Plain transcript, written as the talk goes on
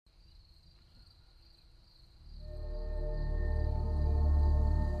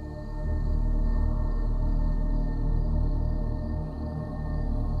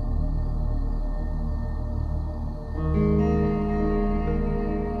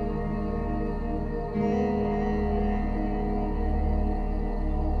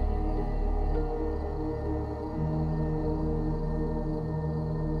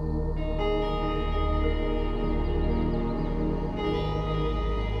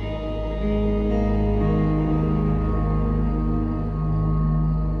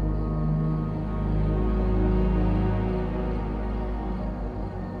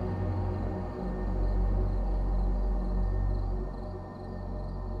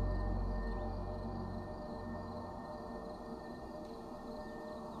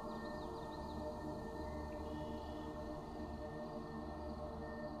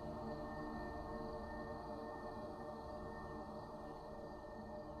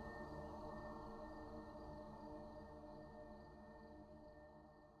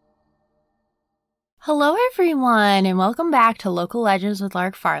Hello everyone, and welcome back to Local Legends with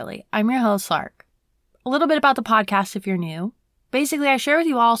Lark Farley. I'm your host, Lark. A little bit about the podcast if you're new. Basically, I share with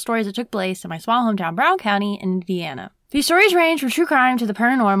you all stories that took place in my small hometown, Brown County in Indiana. These stories range from true crime to the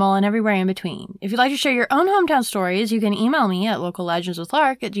paranormal and everywhere in between. If you'd like to share your own hometown stories, you can email me at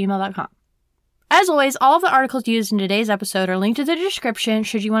locallegendswithlark@gmail.com. As always, all of the articles used in today's episode are linked in the description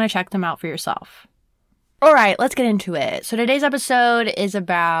should you want to check them out for yourself. Alright, let's get into it. So today's episode is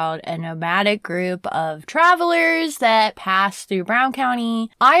about a nomadic group of travelers that passed through Brown County.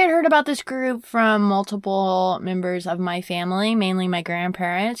 I had heard about this group from multiple members of my family, mainly my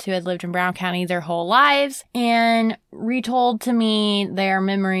grandparents who had lived in Brown County their whole lives, and retold to me their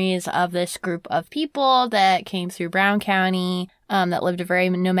memories of this group of people that came through Brown County, that lived a very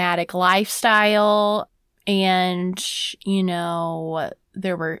nomadic lifestyle. And,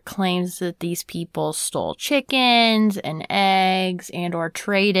 there were claims that these people stole chickens and eggs and or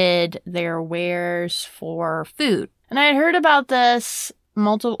traded their wares for food. And I had heard about this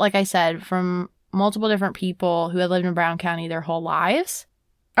from multiple different people who had lived in Brown County their whole lives.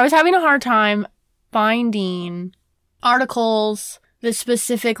 I was having a hard time finding articles that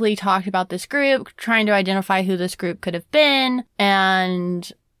specifically talked about this group, trying to identify who this group could have been,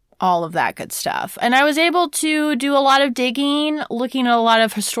 and all of that good stuff. And I was able to do a lot of digging, looking at a lot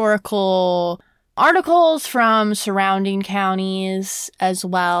of historical articles from surrounding counties, as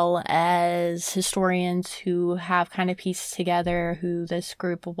well as historians who have kind of pieced together who this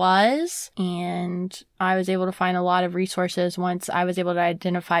group was. And I was able to find a lot of resources once I was able to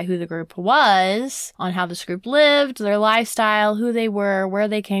identify who the group was, on how this group lived, their lifestyle, who they were, where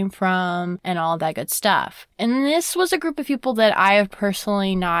they came from, and all of that good stuff. And this was a group of people that I have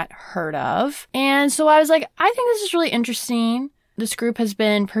personally not heard of. And so I was like, I think this is really interesting. This group has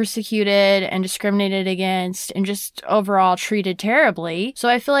been persecuted and discriminated against and just overall treated terribly. So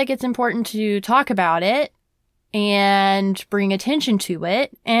I feel like it's important to talk about it and bring attention to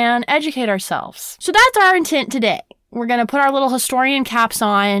it and educate ourselves. So that's our intent today. We're going to put our little historian caps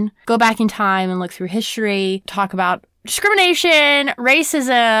on, go back in time and look through history, talk about discrimination,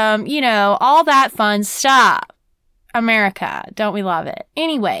 racism, all that fun stuff. America, don't we love it?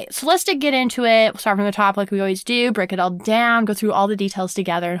 Anyway, so let's get into it. We'll start from the top like we always do, break it all down, go through all the details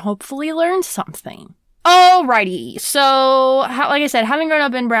together, and hopefully learn something. Alrighty, so like I said, having grown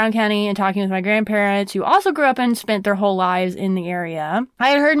up in Brown County and talking with my grandparents, who also grew up and spent their whole lives in the area, I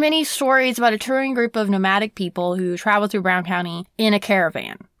had heard many stories about a touring group of nomadic people who traveled through Brown County in a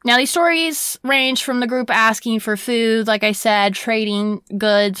caravan. Now, these stories range from the group asking for food, like I said, trading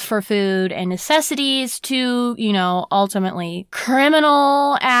goods for food and necessities, to, ultimately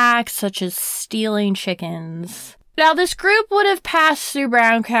criminal acts such as stealing chickens. Now, this group would have passed through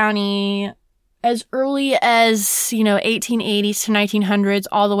Brown County as early as, 1880s to 1900s,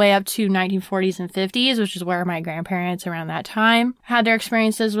 all the way up to 1940s and 50s, which is where my grandparents around that time had their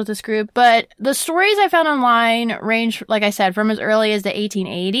experiences with this group. But the stories I found online range, like I said, from as early as the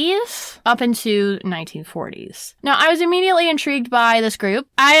 1880s up into 1940s. Now, I was immediately intrigued by this group.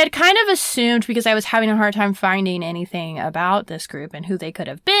 I had kind of assumed, because I was having a hard time finding anything about this group and who they could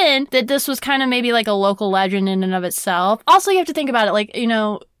have been, that this was kind of maybe like a local legend in and of itself. Also, you have to think about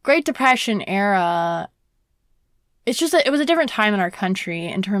it, Great Depression era, it's just that it was a different time in our country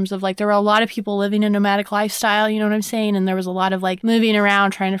in terms of, there were a lot of people living a nomadic lifestyle, you know what I'm saying? And there was a lot of, moving around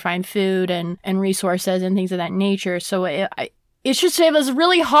trying to find food and resources and things of that nature. So it was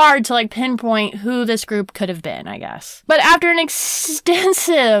really hard to, pinpoint who this group could have been, I guess. But after an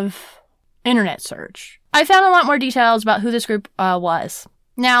extensive internet search, I found a lot more details about who this group was.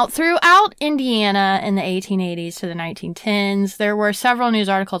 Now, throughout Indiana in the 1880s to the 1910s, there were several news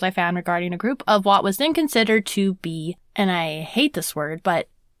articles I found regarding a group of what was then considered to be, and I hate this word, but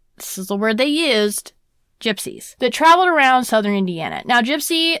this is the word they used, gypsies, that traveled around southern Indiana. Now,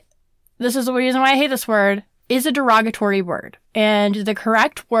 gypsy, this is the reason why I hate this word, is a derogatory word, and the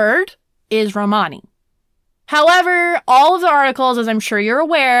correct word is Romani. However, all of the articles, as I'm sure you're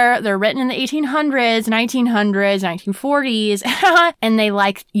aware, they're written in the 1800s, 1900s, 1940s, and they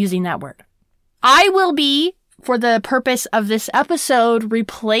like using that word. I will be for the purpose of this episode,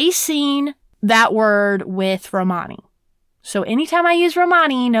 replacing that word with Romani. So anytime I use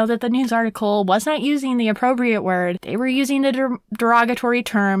Romani, know that the news article was not using the appropriate word. They were using the derogatory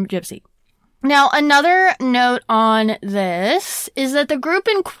term gypsy. Now, another note on this is that the group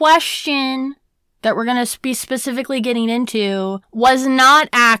in question that we're going to be specifically getting into was not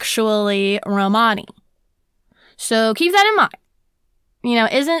actually Romani. So keep that in mind. You know,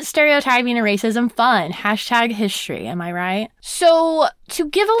 isn't stereotyping and racism fun? #history, am I right? So, to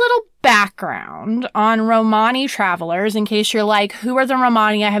give a little background on Romani travelers, in case you're like, who are the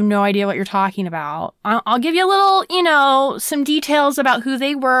Romani? I have no idea what you're talking about. I'll give you a little, some details about who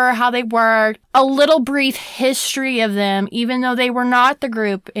they were, how they worked, a little brief history of them, even though they were not the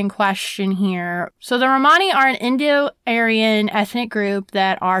group in question here. So the Romani are an Indo-Aryan ethnic group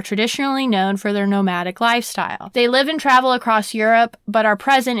that are traditionally known for their nomadic lifestyle. They live and travel across Europe, but are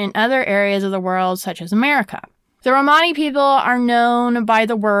present in other areas of the world, such as America. The Romani people are known by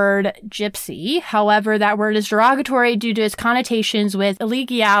the word gypsy. However, that word is derogatory due to its connotations with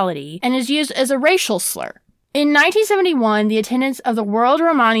illegality and is used as a racial slur. In 1971, the attendants of the World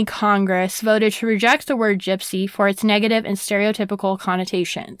Romani Congress voted to reject the word gypsy for its negative and stereotypical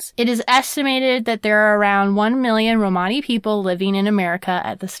connotations. It is estimated that there are around 1 million Romani people living in America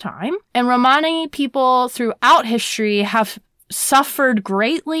at this time, and Romani people throughout history have suffered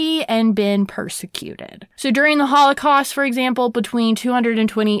greatly and been persecuted. So during the Holocaust, for example,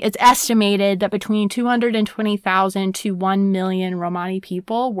 it's estimated that between 220,000 to 1 million Romani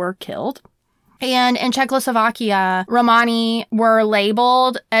people were killed. And in Czechoslovakia, Romani were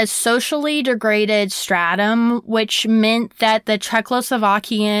labeled as socially degraded stratum, which meant that the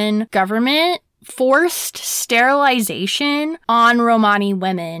Czechoslovakian government forced sterilization on Romani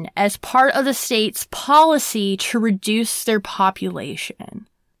women as part of the state's policy to reduce their population,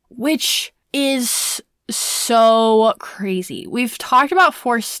 which is so crazy. We've talked about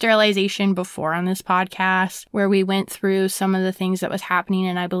forced sterilization before on this podcast, where we went through some of the things that was happening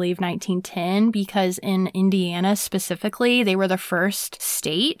in, I believe, 1910, because in Indiana specifically, they were the first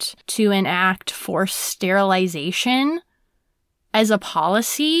state to enact forced sterilization as a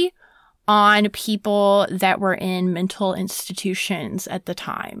policy on people that were in mental institutions at the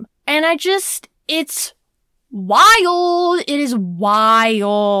time. And it's wild. It is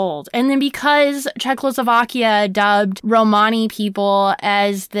wild. And then because Czechoslovakia dubbed Romani people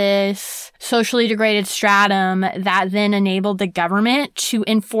as this socially degraded stratum, that then enabled the government to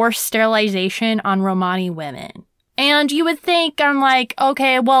enforce sterilization on Romani women. And you would think, I'm like,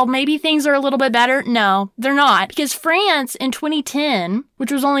 okay, well, maybe things are a little bit better. No, they're not. Because France in 2010,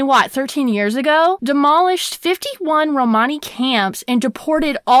 which was only, 13 years ago, demolished 51 Romani camps and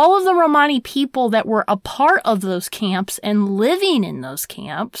deported all of the Romani people that were a part of those camps and living in those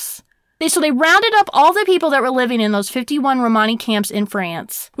camps. So they rounded up all the people that were living in those 51 Romani camps in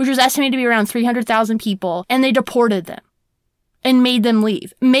France, which was estimated to be around 300,000 people, and they deported them. And made them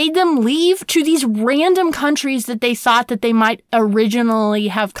leave to these random countries that they thought that they might originally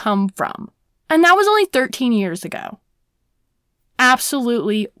have come from. And that was only 13 years ago.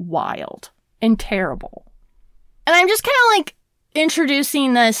 Absolutely wild and terrible. And I'm just kind of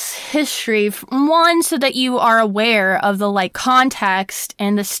introducing this history, one, so that you are aware of the context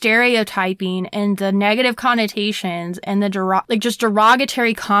and the stereotyping and the negative connotations and the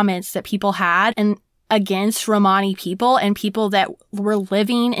derogatory comments that people had and against Romani people and people that were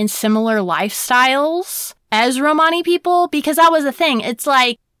living in similar lifestyles as Romani people, because that was the thing. It's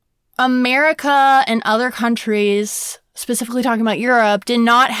America and other countries, specifically talking about Europe, did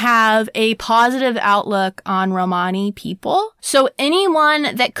not have a positive outlook on Romani people. So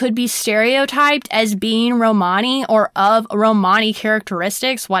anyone that could be stereotyped as being Romani or of Romani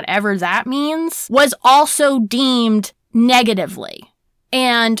characteristics, whatever that means, was also deemed negatively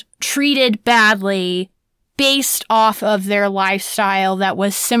and treated badly based off of their lifestyle that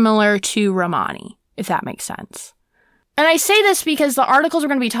was similar to Romani, if that makes sense. And I say this because the articles we're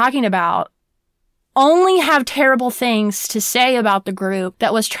going to be talking about only have terrible things to say about the group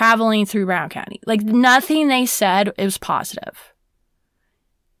that was traveling through Brown County. Nothing they said was positive.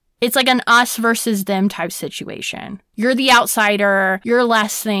 It's an us versus them type situation. You're the outsider, you're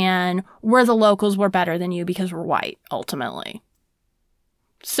less than, we're the locals, we're better than you because we're white, ultimately.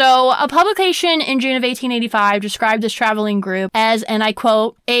 So, a publication in June of 1885 described this traveling group as, and I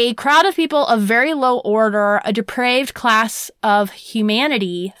quote, "a crowd of people of very low order, a depraved class of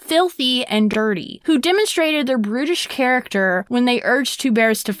humanity, filthy and dirty, who demonstrated their brutish character when they urged two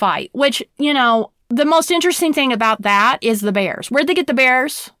bears to fight." Which, the most interesting thing about that is the bears. Where'd they get the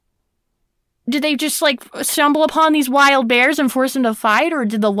bears? Did they just, like, stumble upon these wild bears and force them to fight? Or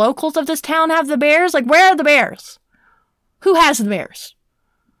did the locals of this town have the bears? Like, where are the bears? Who has the bears?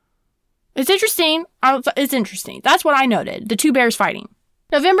 It's interesting. It's interesting. That's what I noted. The two bears fighting.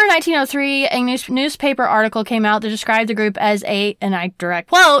 November 1903, a newspaper article came out that described the group as and I direct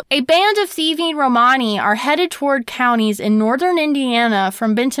quote, a band of thieving Romani are headed toward counties in northern Indiana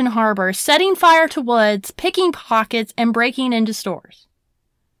from Benton Harbor, setting fire to woods, picking pockets, and breaking into stores.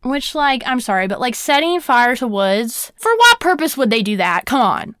 Which, like, I'm sorry, but, like, setting fire to woods, for what purpose would they do that? Come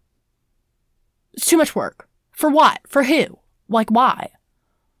on. It's too much work. For what? For who? Like, why?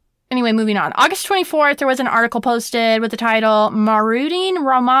 Anyway, moving on. August 24th, there was an article posted with the title, Marauding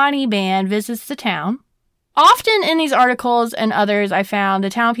Romani Band Visits the Town. Often in these articles and others, I found the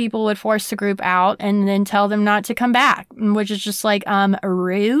town people would force the group out and then tell them not to come back, which is just like,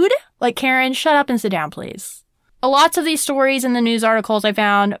 rude? Like, Karen, shut up and sit down, please. Lots of these stories in the news articles I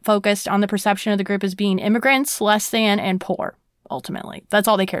found focused on the perception of the group as being immigrants, less than, and poor, ultimately. That's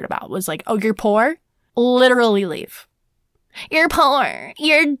all they cared about, was like, oh, you're poor? Literally leave. You're poor.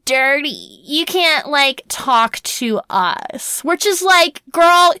 You're dirty. You can't, like, talk to us. Which is like,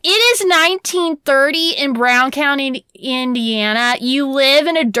 girl, it is 1930 in Brown County, Indiana. You live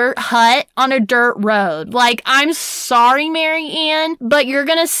in a dirt hut on a dirt road. Like, I'm sorry, Mary Ann, but you're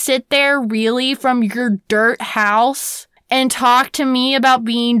gonna sit there really from your dirt house and talk to me about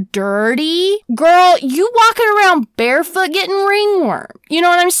being dirty? Girl, you walking around barefoot getting ringworm. You know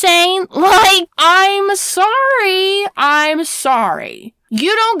what I'm saying? Like, I'm sorry.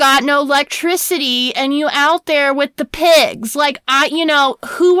 You don't got no electricity and you out there with the pigs. Like,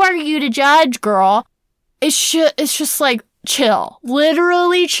 who are you to judge, girl? It's just like, chill.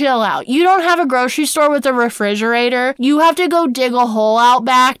 Literally chill out. You don't have a grocery store with a refrigerator. You have to go dig a hole out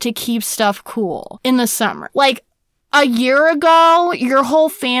back to keep stuff cool in the summer. Like, a year ago, your whole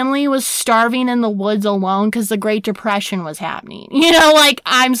family was starving in the woods alone because the Great Depression was happening. Like,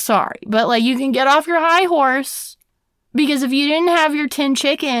 I'm sorry, but, like, you can get off your high horse, because if you didn't have your 10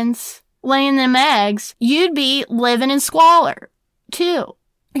 chickens laying them eggs, you'd be living in squalor, too.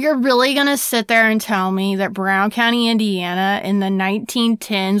 You're really gonna sit there and tell me that Brown County, Indiana in the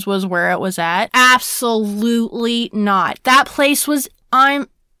 1910s was where it was at? Absolutely not. That place was,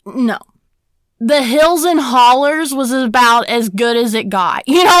 no. The Hills and Hollers was about as good as it got.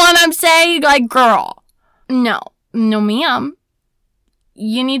 You know what I'm saying? Like, girl. No, ma'am.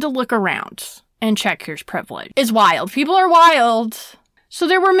 You need to look around and check your privilege. It's wild. People are wild. So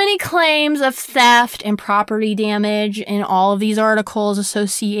there were many claims of theft and property damage in all of these articles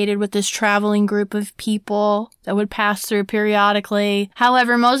associated with this traveling group of people that would pass through periodically.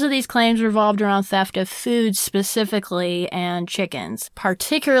 However, most of these claims revolved around theft of food specifically and chickens,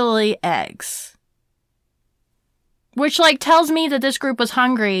 particularly eggs. Which, like, tells me that this group was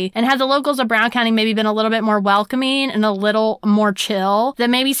hungry, and had the locals of Brown County maybe been a little bit more welcoming and a little more chill,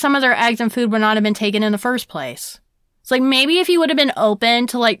 then maybe some of their eggs and food would not have been taken in the first place. It's like, maybe if you would have been open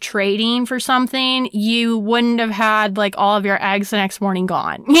to, like, trading for something, you wouldn't have had, like, all of your eggs the next morning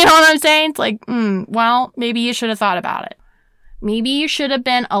gone. You know what I'm saying? It's like, well, maybe you should have thought about it. Maybe you should have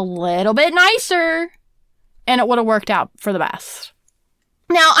been a little bit nicer, and it would have worked out for the best.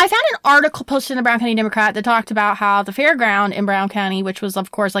 Now, I found an article posted in the Brown County Democrat that talked about how the fairground in Brown County, which was,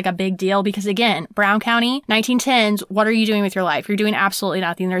 of course, like a big deal because, again, Brown County, 1910s, what are you doing with your life? You're doing absolutely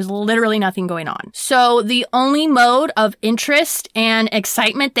nothing. There's literally nothing going on. So the only mode of interest and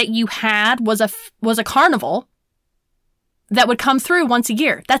excitement that you had was a carnival that would come through once a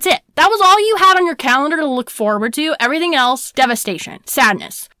year. That's it. That was all you had on your calendar to look forward to. Everything else, devastation,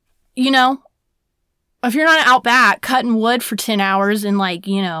 sadness. If you're not out back cutting wood for 10 hours and, like,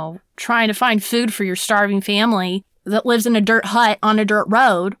 trying to find food for your starving family that lives in a dirt hut on a dirt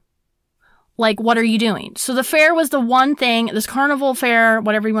road, like, what are you doing? So the fair was the one thing, this carnival fair,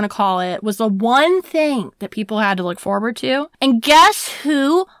 whatever you want to call it, was the one thing that people had to look forward to. And guess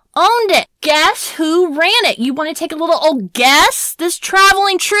who owned it? Guess who ran it? You want to take a little old guess? This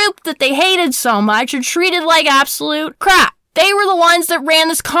traveling troupe that they hated so much and treated like absolute crap. They were the ones that ran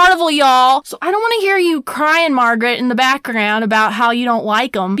this carnival, y'all. So I don't want to hear you crying, Margaret, in the background about how you don't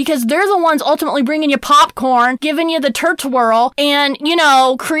like them, because they're the ones ultimately bringing you popcorn, giving you the turtwirl, and,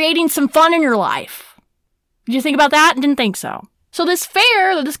 creating some fun in your life. Did you think about that? Didn't think so. So this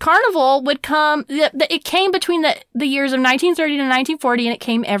fair, this carnival would come, it came between the years of 1930 to 1940, and it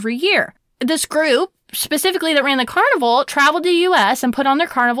came every year. This group, specifically that ran the carnival, traveled to the U.S. and put on their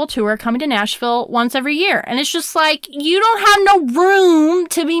carnival tour, coming to Nashville once every year. And it's just like, you don't have no room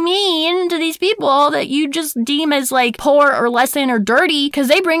to be mean to these people that you just deem as, like, poor or less than or dirty because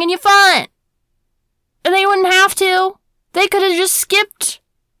they bringing you fun. And they wouldn't have to. They could have just skipped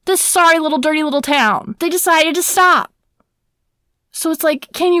this sorry little dirty little town. They decided to stop. So it's like,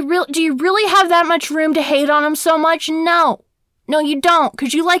 do you really have that much room to hate on them so much? No. No, you don't,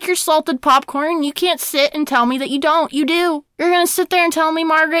 because you like your salted popcorn. You can't sit and tell me that you don't. You do. You're going to sit there and tell me,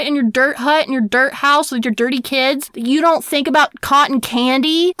 Margaret, in your dirt hut, in your dirt house with your dirty kids, that you don't think about cotton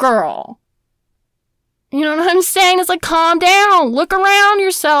candy? Girl. You know what I'm saying? It's like, calm down. Look around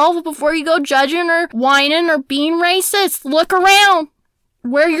yourself before you go judging or whining or being racist. Look around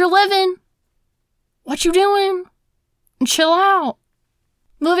where you're living. What you doing? And chill out.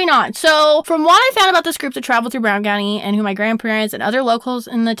 Moving on. So, from what I found about this group that traveled through Brown County and who my grandparents and other locals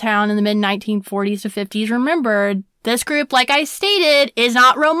in the town in the mid-1940s to 50s remembered, this group, like I stated, is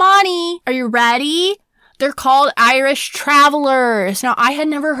not Romani. Are you ready? They're called Irish Travelers. Now, I had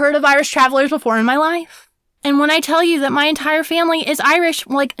never heard of Irish Travelers before in my life. And when I tell you that my entire family is Irish,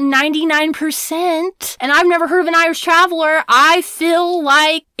 like 99%, and I've never heard of an Irish Traveler, I feel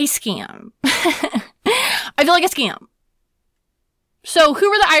like a scam. I feel like a scam. So, who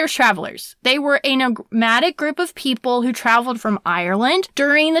were the Irish Travelers? They were a nomadic group of people who traveled from Ireland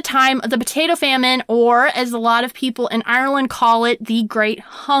during the time of the potato famine, or as a lot of people in Ireland call it, the Great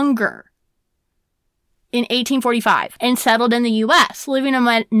Hunger, in 1845, and settled in the U.S., living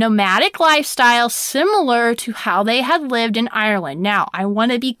a nomadic lifestyle similar to how they had lived in Ireland. Now, I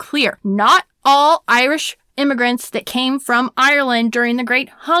want to be clear. Not all Irish immigrants that came from Ireland during the Great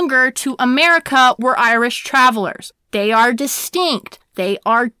Hunger to America were Irish travelers. They are distinct. They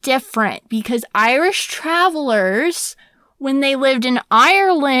are different because Irish travelers, when they lived in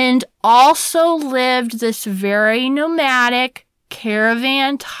Ireland, also lived this very nomadic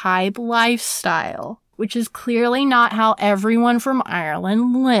caravan type lifestyle, which is clearly not how everyone from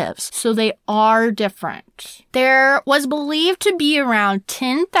Ireland lives. So they are different. There was believed to be around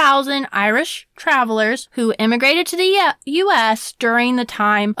 10,000 Irish travelers who immigrated to the U.S. during the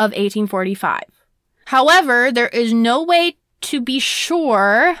time of 1845. However, there is no way to be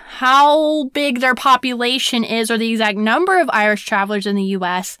sure how big their population is or the exact number of Irish travelers in the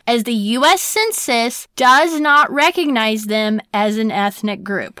U.S., as the U.S. Census does not recognize them as an ethnic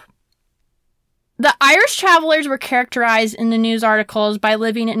group. The Irish travelers were characterized in the news articles by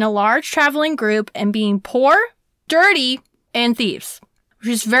living in a large traveling group and being poor, dirty, and thieves,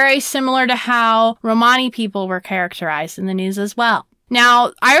 which is very similar to how Romani people were characterized in the news as well.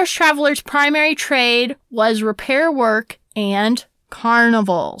 Now, Irish travelers' primary trade was repair work and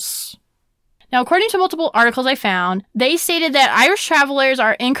carnivals. Now, according to multiple articles I found, they stated that Irish travelers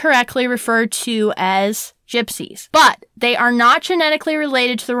are incorrectly referred to as gypsies, but they are not genetically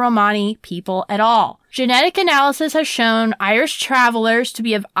related to the Romani people at all. Genetic analysis has shown Irish travelers to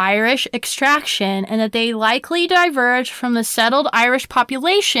be of Irish extraction and that they likely diverged from the settled Irish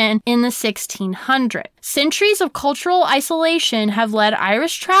population in the 1600s. Centuries of cultural isolation have led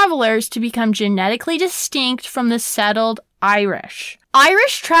Irish travelers to become genetically distinct from the settled Irish.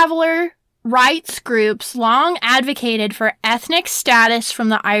 Irish traveler rights groups long advocated for ethnic status from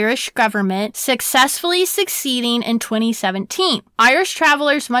the Irish government, successfully succeeding in 2017. Irish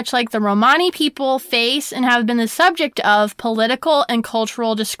travelers, much like the Romani people, face and have been the subject of political and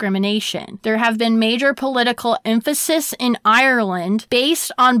cultural discrimination. There have been major political emphasis in Ireland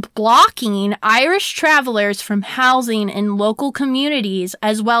based on blocking Irish travelers from housing in local communities,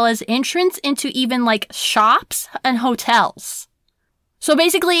 as well as entrance into even shops and hotels. So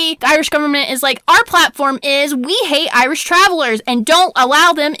basically, the Irish government is like, our platform is we hate Irish travelers and don't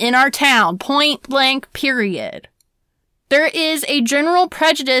allow them in our town. Point blank, period. There is a general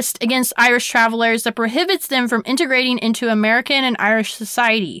prejudice against Irish travelers that prohibits them from integrating into American and Irish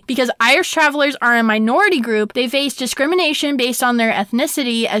society. Because Irish travelers are a minority group, they face discrimination based on their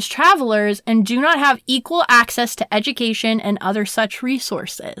ethnicity as travelers and do not have equal access to education and other such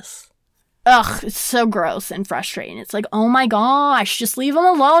resources. Ugh, it's so gross and frustrating. It's like, oh my gosh, just leave them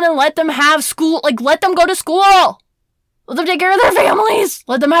alone and let them have school. Let them go to school. Let them take care of their families.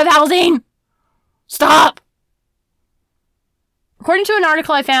 Let them have housing. Stop. According to an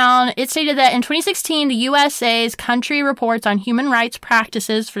article I found, it stated that in 2016, the USA's Country Reports on Human Rights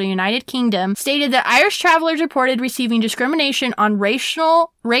Practices for the United Kingdom stated that Irish travelers reported receiving discrimination on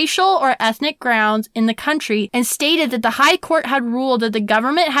racial or ethnic grounds in the country, and stated that the High Court had ruled that the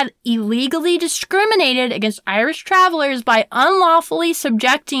government had illegally discriminated against Irish travelers by unlawfully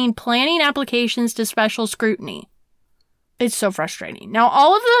subjecting planning applications to special scrutiny. It's so frustrating. Now,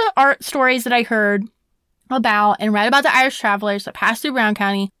 all of the art stories that I heard about and read about the Irish travelers that passed through Brown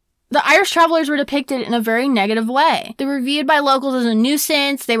County, the Irish travelers were depicted in a very negative way. They were viewed by locals as a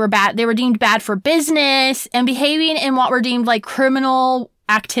nuisance, they were deemed bad for business, and behaving in what were deemed like criminal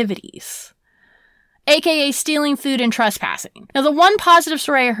activities. aka stealing food and trespassing. Now, the one positive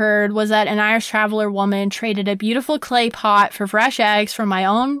story I heard was that an Irish Traveler woman traded a beautiful clay pot for fresh eggs from my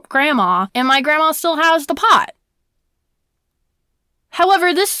own grandma, and my grandma still has the pot.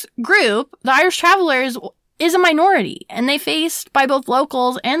 However, this group, the Irish Travelers, is a minority, and they faced, by both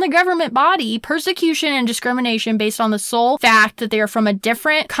locals and the government body, persecution and discrimination based on the sole fact that they are from a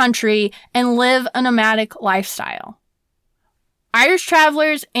different country and live a nomadic lifestyle. Irish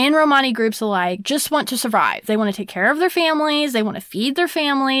Travelers and Romani groups alike just want to survive. They want to take care of their families, they want to feed their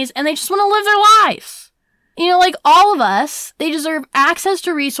families, and they just want to live their lives. You know, like all of us, they deserve access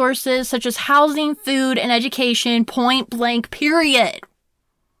to resources such as housing, food, and education, point blank, period.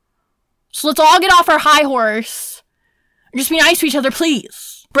 So let's all get off our high horse and just be nice to each other,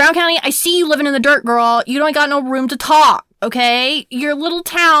 please. Brown County, I see you living in the dirt, girl. You don't got no room to talk, okay? Your little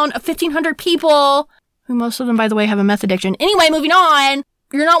town of 1,500 people, who most of them, by the way, have a meth addiction. Anyway, moving on.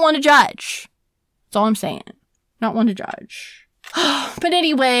 You're not one to judge. That's all I'm saying. Not one to judge. But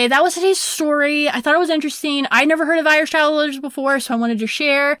anyway, that was today's story. I thought it was interesting. I'd never heard of Irish Travelers before, so I wanted to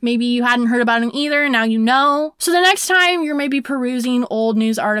share. Maybe you hadn't heard about them either, now you know. So the next time you're maybe perusing old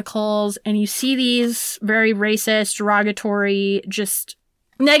news articles and you see these very racist, derogatory, just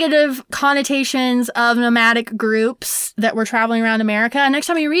negative connotations of nomadic groups that were traveling around America, next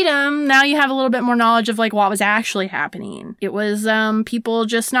time you read them, now you have a little bit more knowledge of like what was actually happening. It was people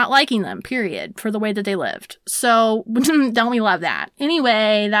just not liking them, period, for the way that they lived. So don't we love that?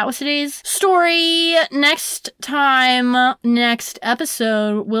 Anyway, that was today's story. Next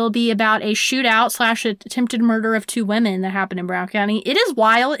episode will be about a shootout / attempted murder of 2 women that happened in Brown County. It is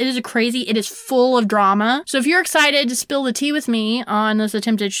wild. It is crazy. It is full of drama. So if you're excited to spill the tea with me on this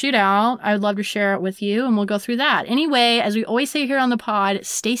attempted shootout, I would love to share it with you, and we'll go through that. Anyway, as we always say here on the pod,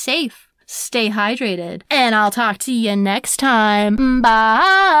 stay safe, stay hydrated, and I'll talk to you next time.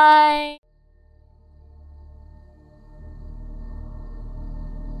 Bye!